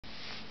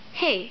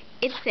Hey,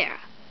 it's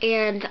Sarah,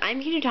 and I'm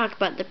here to talk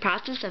about the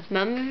process of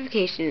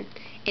mummification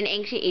in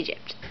ancient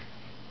Egypt.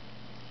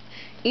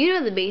 You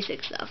know the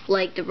basic stuff,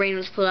 like the brain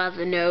was pulled out of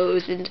the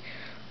nose and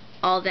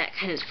all that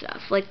kind of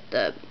stuff, like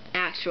the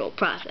actual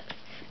process.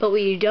 But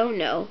what you don't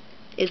know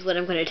is what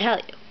I'm going to tell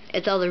you.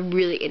 It's all the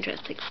really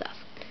interesting stuff.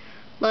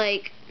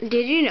 Like,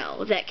 did you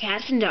know that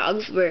cats and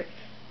dogs were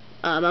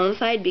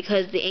mummified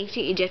because the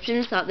ancient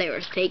Egyptians thought they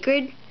were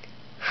sacred?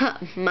 Huh,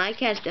 my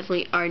cats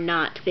definitely are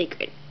not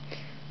sacred.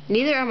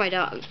 Neither are my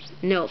dogs.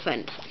 No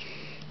offense.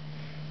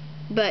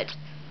 But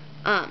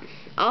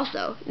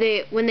also,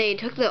 when they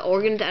took the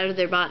organs out of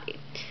their body,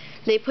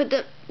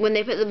 when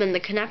they put them in the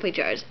canopy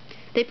jars,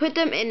 they put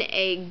them in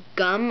a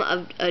gum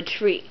of a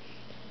tree,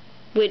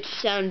 which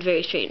sounds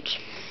very strange.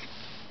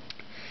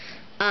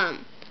 And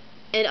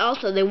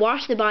also, they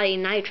washed the body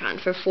in nitron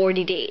for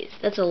 40 days.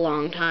 That's a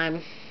long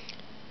time.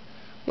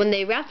 When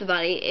they wrapped the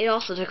body, it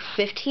also took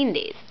 15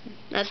 days.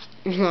 That's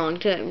a long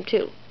time,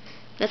 too.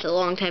 That's a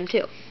long time,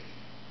 too.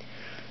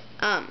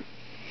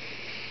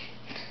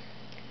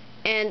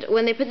 And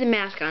when they put the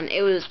mask on,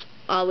 it was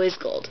always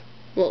gold.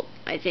 Well,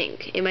 I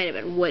think. It might have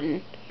been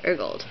wooden or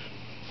gold.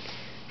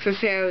 For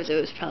pharaohs, it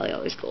was probably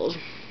always gold.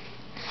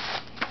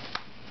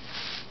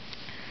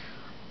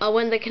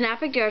 When the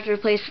canopic jars were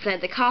placed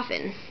inside the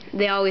coffin,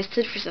 they always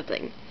stood for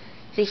something.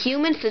 The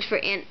human stood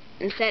for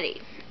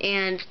Anseti,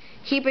 and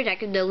he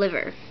protected the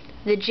liver.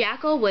 The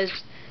jackal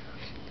was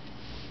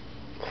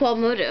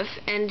Qualmotif,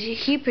 and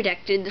he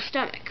protected the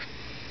stomach.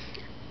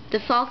 The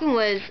falcon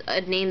was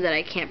a name that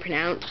I can't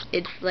pronounce.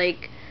 It's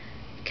like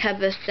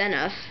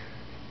Kebasenuf,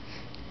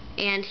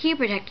 and he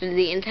protected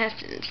the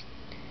intestines.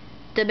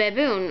 The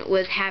baboon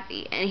was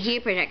Happy, and he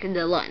protected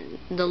the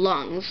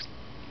lungs.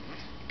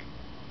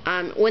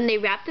 When they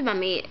wrapped the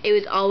mummy, it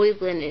was always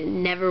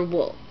linen, never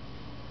wool,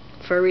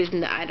 for a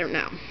reason that I don't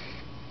know.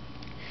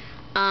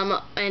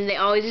 And they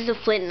always used a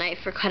flint knife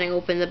for cutting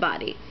open the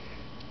body.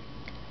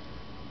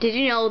 Did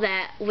you know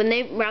that when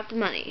they wrapped the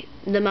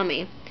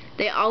mummy,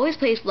 they always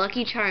placed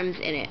lucky charms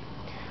in it,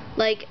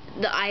 like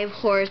the Eye of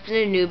Horus and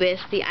Anubis,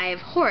 the Eye of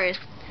Horus,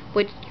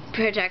 which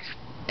protects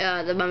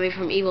the mummy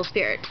from evil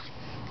spirits,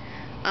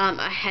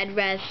 a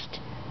headrest,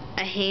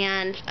 a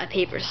hand, a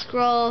paper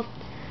scroll,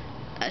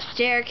 a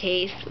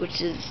staircase,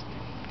 which is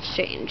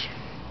strange,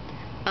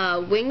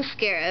 a winged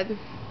scarab,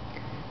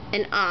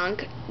 an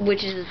ankh,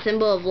 which is a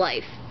symbol of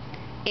life,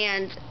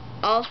 and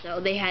also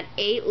they had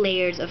 8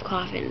 layers of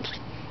coffins.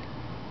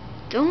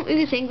 Don't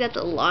you think that's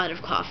a lot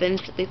of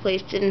coffins to be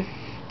placed in?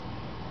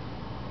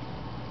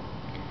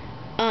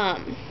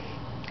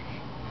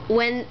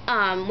 When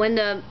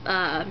the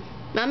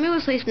mummy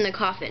was placed in the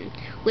coffin,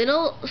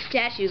 little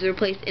statues were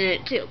placed in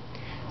it too,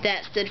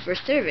 that stood for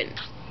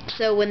servants.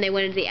 So when they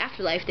went into the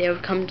afterlife, they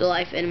would come to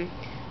life and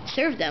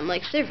serve them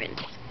like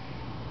servants.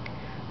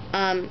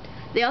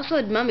 They also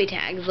had mummy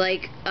tags,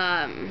 like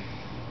that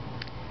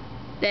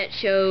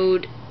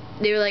showed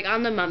they were like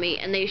on the mummy,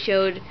 and they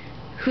showed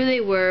who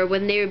they were,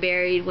 when they were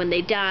buried, when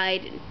they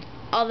died,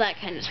 all that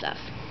kind of stuff.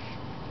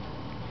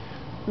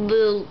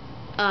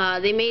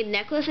 They made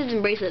necklaces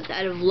and bracelets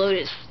out of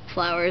lotus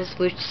flowers,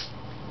 which,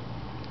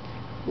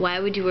 why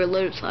would you wear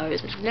lotus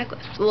flowers as a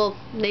necklace? Well,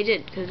 they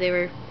did, because they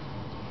were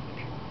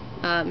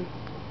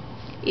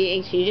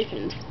ancient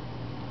Egyptians.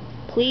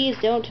 Please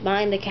don't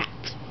mind the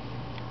cat.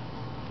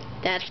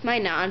 That's my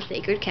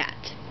non-sacred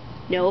cat.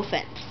 No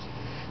offense.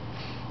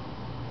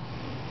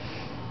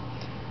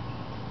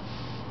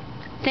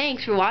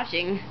 Thanks for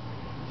watching.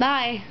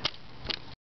 Bye.